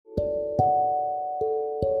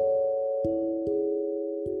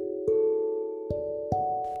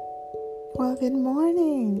Well, good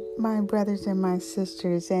morning, my brothers and my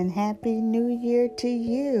sisters, and Happy New Year to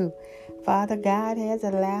you. Father God has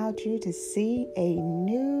allowed you to see a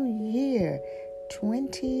new year,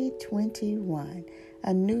 2021,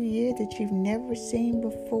 a new year that you've never seen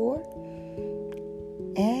before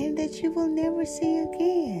and that you will never see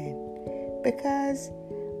again, because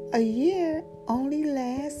a year only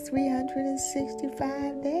lasts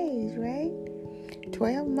 365 days, right?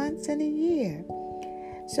 12 months in a year.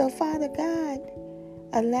 So Father God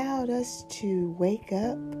allowed us to wake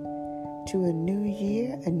up to a new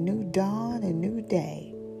year, a new dawn, a new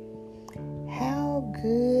day. How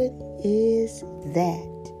good is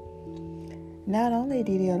that? Not only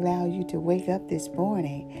did He allow you to wake up this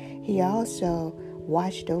morning, He also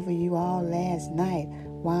watched over you all last night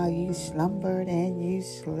while you slumbered and you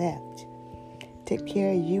slept. Took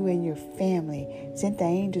care of you and your family, sent the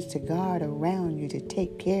angels to guard around you to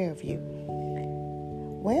take care of you.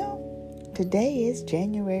 Well, today is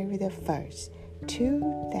January the 1st,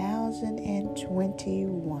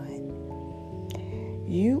 2021.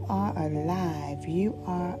 You are alive. You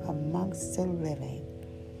are amongst the living.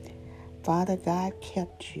 Father God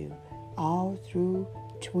kept you all through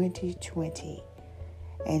 2020,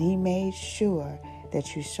 and He made sure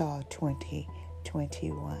that you saw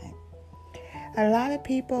 2021. A lot of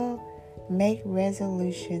people make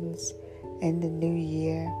resolutions in the new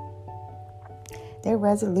year. Their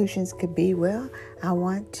resolutions could be, well, I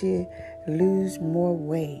want to lose more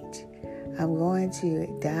weight. I'm going to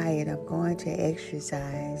diet. I'm going to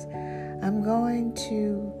exercise. I'm going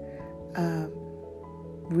to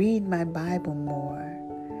read my Bible more.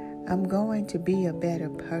 I'm going to be a better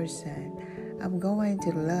person. I'm going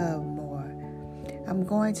to love more. I'm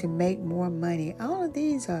going to make more money. All of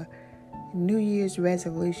these are New Year's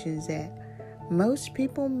resolutions that most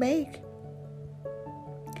people make.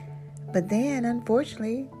 But then,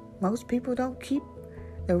 unfortunately, most people don't keep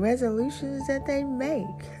the resolutions that they make.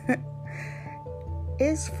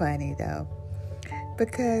 It's funny, though,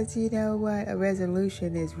 because you know what? A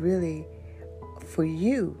resolution is really for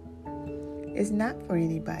you. It's not for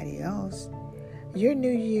anybody else. Your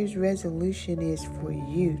New Year's resolution is for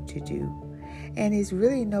you to do. And it's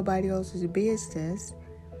really nobody else's business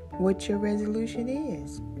what your resolution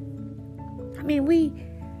is. I mean, we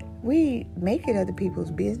make it other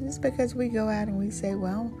people's business because we go out and we say,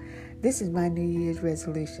 well, this is my New Year's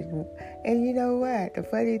resolution. And you know what? The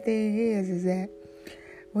funny thing is that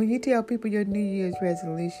when you tell people your New Year's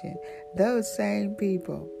resolution, those same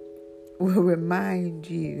people will remind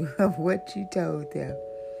you of what you told them.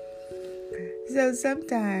 So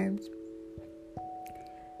sometimes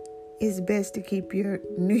it's best to keep your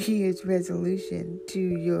New Year's resolution to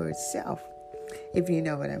yourself, if you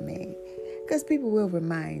know what I mean. Because people will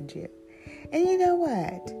remind you. And you know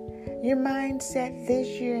what? Your mindset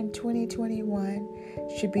this year in 2021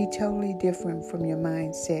 should be totally different from your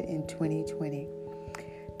mindset in 2020.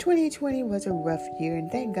 2020 was a rough year,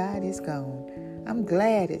 and thank God it's gone. I'm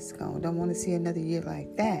glad it's gone. Don't want to see another year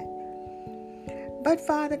like that. But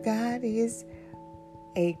Father God is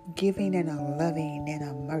a giving and a loving and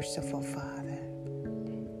a merciful Father.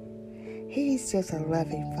 He's just a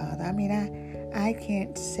loving Father. I mean, I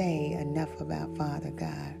can't say enough about Father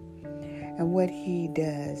God and what He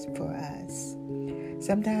does for us.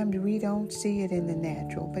 Sometimes we don't see it in the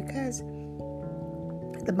natural because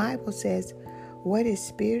the Bible says what is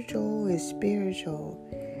spiritual,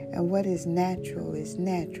 and what is natural is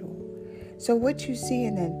natural. So what you see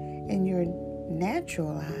in your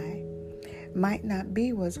natural eye might not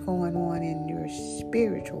be what's going on in your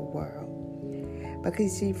spiritual world.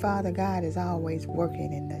 Because see, Father God is always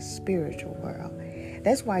working in the spiritual world.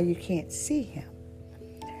 That's why you can't see Him.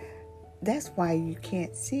 That's why you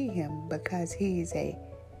can't see Him, because He's a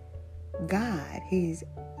God. He's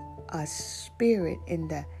a spirit in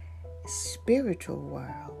the spiritual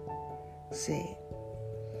world. See,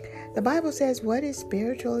 the Bible says what is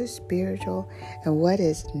spiritual, and what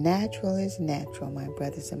is natural, my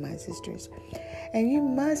brothers and my sisters. And you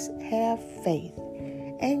must have faith,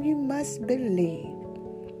 and you must believe.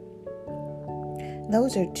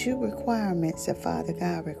 Those are two requirements that Father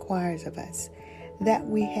God requires of us, that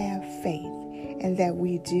we have faith and that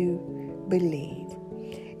we do believe.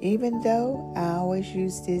 Even though I always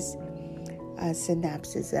use this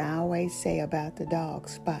synopsis I always say about the dog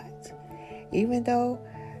Spot. Even though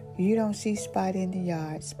you don't see Spot in the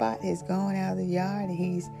yard, Spot has gone out of the yard and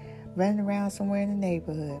he's running around somewhere in the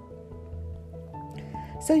neighborhood.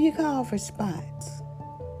 So you call for Spot.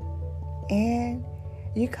 And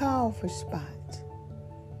you call for Spot.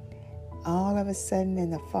 All of a sudden,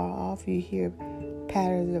 in the far off, you hear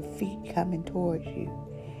patters of feet coming towards you.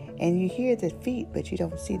 And you hear the feet, but you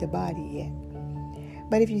don't see the body yet.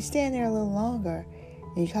 But if you stand there a little longer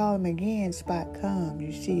and you call him again, Spot comes.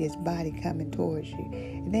 You see his body coming towards you.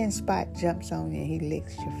 And then Spot jumps on you and he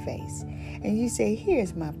licks your face. And you say,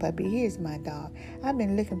 here's my puppy, here's my dog. I've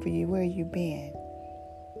been looking for you. Where you been?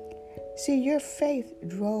 See, your faith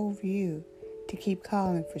drove you to keep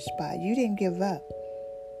calling for Spot. You didn't give up.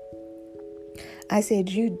 I said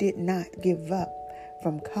you did not give up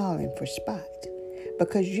from calling for Spot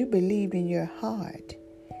because you believed in your heart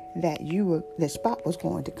that the Spot was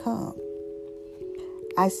going to come.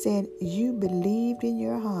 I said you believed in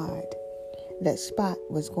your heart that Spot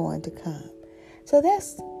was going to come. So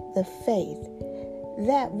that's the faith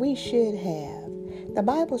that we should have. The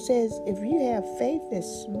Bible says if you have faith as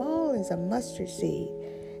small as a mustard seed.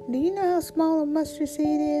 Do you know how small a mustard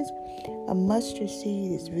seed is? A mustard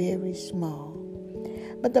seed is very small.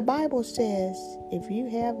 But the Bible says if you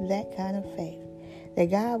have that kind of faith,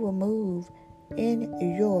 that God will move in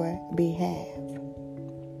your behalf.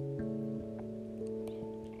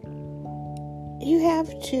 You have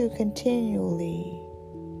to continually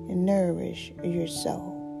nourish your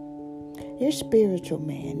soul. Your spiritual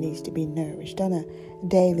man needs to be nourished on a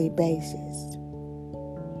daily basis.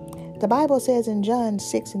 The Bible says in John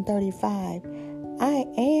 6:35, I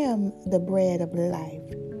am the bread of life.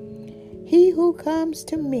 He who comes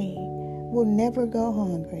to me will never go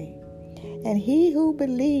hungry, and he who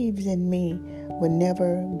believes in me will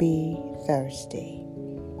never be thirsty.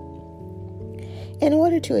 In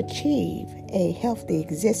order to achieve a healthy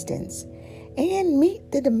existence and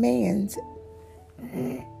meet the demands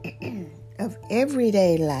of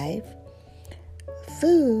everyday life,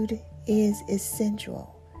 food is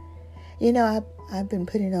essential. You know, I've been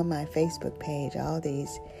putting on my Facebook page all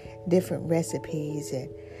these different recipes, and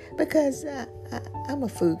because I'm a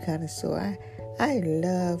food connoisseur, I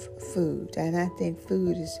love food, and I think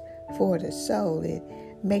food is for the soul. It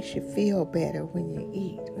makes you feel better when you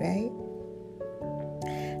eat, right?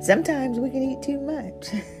 Sometimes we can eat too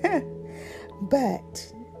much,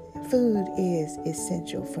 but food is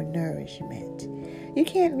essential for nourishment. You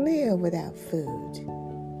can't live without food,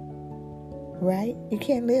 right? You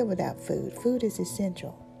can't live without food. Food is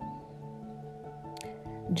essential.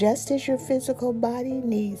 Just as your physical body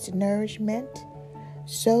needs nourishment,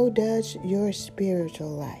 so does your spiritual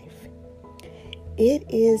life. It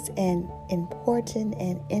is an important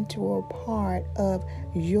and integral part of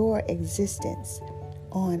your existence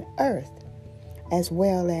on earth as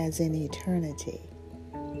well as in eternity.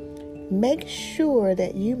 Make sure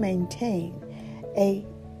that you maintain a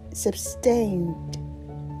substantial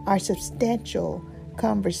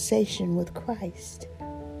conversation with Christ,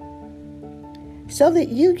 so that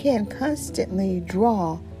you can constantly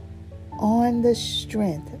draw on the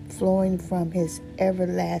strength flowing from his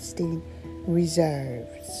everlasting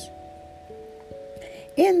reserves.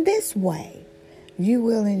 In this way, you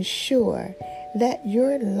will ensure that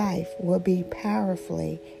your life will be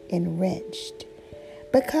powerfully enriched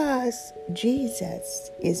because Jesus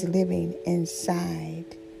is living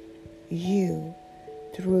inside you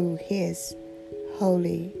through his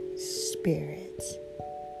Holy Spirit.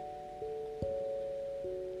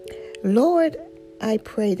 Lord, I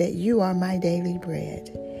pray that you are my daily bread,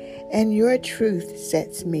 and your truth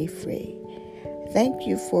sets me free. Thank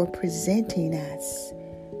you for presenting us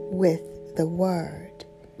with the word,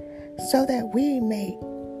 so that we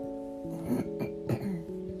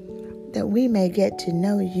may get to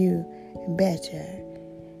know you better.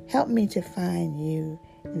 Help me to find you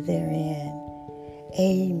therein.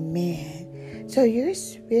 Amen. So your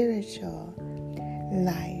spiritual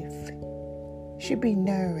life should be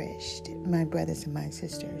nourished, my brothers and my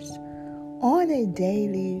sisters, on a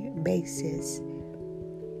daily basis.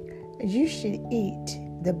 You should eat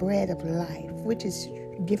the bread of life, which is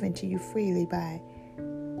given to you freely by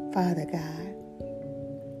Father God.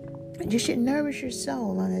 You should nourish your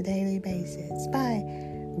soul on a daily basis by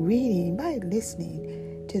reading, by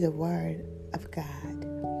listening to the Word of God.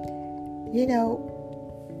 You know,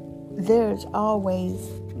 there's always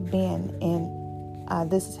been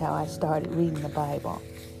this is how I started reading the Bible.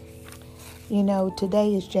 You know,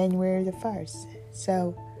 today is January the 1st.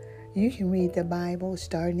 So you can read the Bible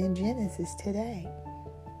starting in Genesis today.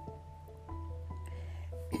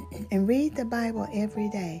 And read the Bible every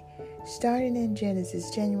day. Starting in Genesis,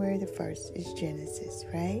 January the 1st is Genesis,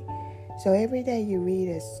 right? So every day you read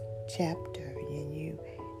a chapter, and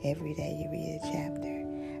every day you read a chapter.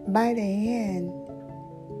 By the end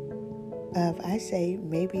of, I say,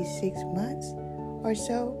 maybe 6 months or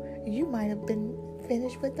so, you might have been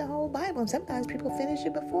finished with the whole Bible. And sometimes people finish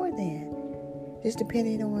it before then, just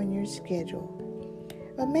depending on your schedule.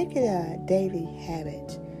 But make it a daily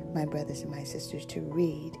habit my brothers and my sisters, to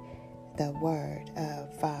read the Word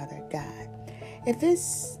of Father God. If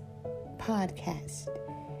this podcast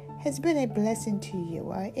has been a blessing to you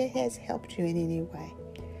or it has helped you in any way,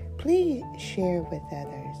 please share with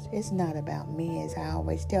others. It's not about me, as I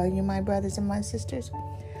always tell you, my brothers and my sisters.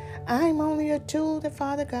 I'm only a tool that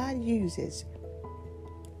Father God uses.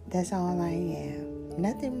 That's all I am.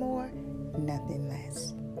 Nothing more, nothing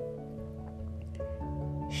less.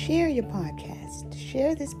 Share your podcast.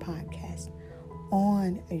 Share this podcast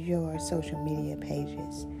on your social media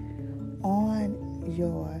pages, on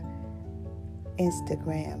your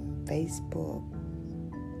Instagram, Facebook,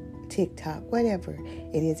 TikTok, whatever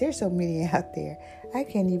it is. There's so many out there. I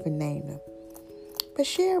can't even name them. But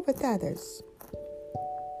share with others.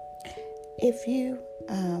 If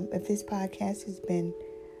this podcast has been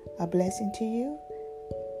a blessing to you,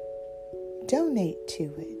 donate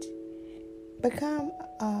to it. Become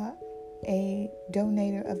a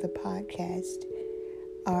donator of the podcast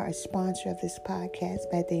or a sponsor of this podcast.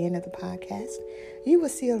 At the end of the podcast, you will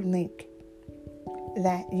see a link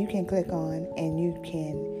that you can click on and you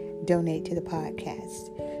can donate to the podcast.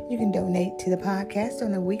 You can donate to the podcast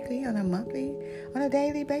on a weekly, on a monthly, on a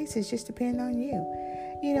daily basis, just depending on you.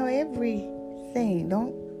 You know, everything,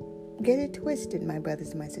 don't get it twisted, my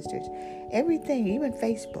brothers and my sisters. Everything, even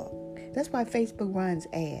Facebook. That's why Facebook runs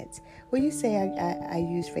ads. Well, you say I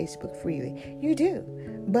use Facebook freely. You do.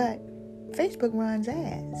 But Facebook runs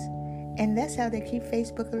ads. And that's how they keep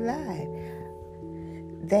Facebook alive.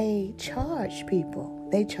 They charge people.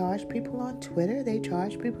 They charge people on Twitter. They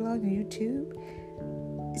charge people on YouTube.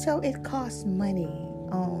 So it costs money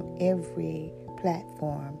on every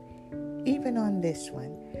platform, even on this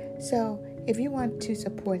one. So if you want to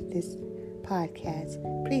support this podcast,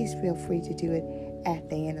 please feel free to do it at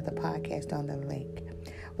the end of the podcast on the link.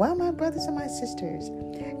 Well, my brothers and my sisters,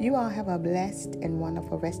 you all have a blessed and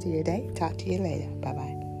wonderful rest of your day. Talk to you later.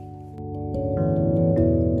 Bye-bye.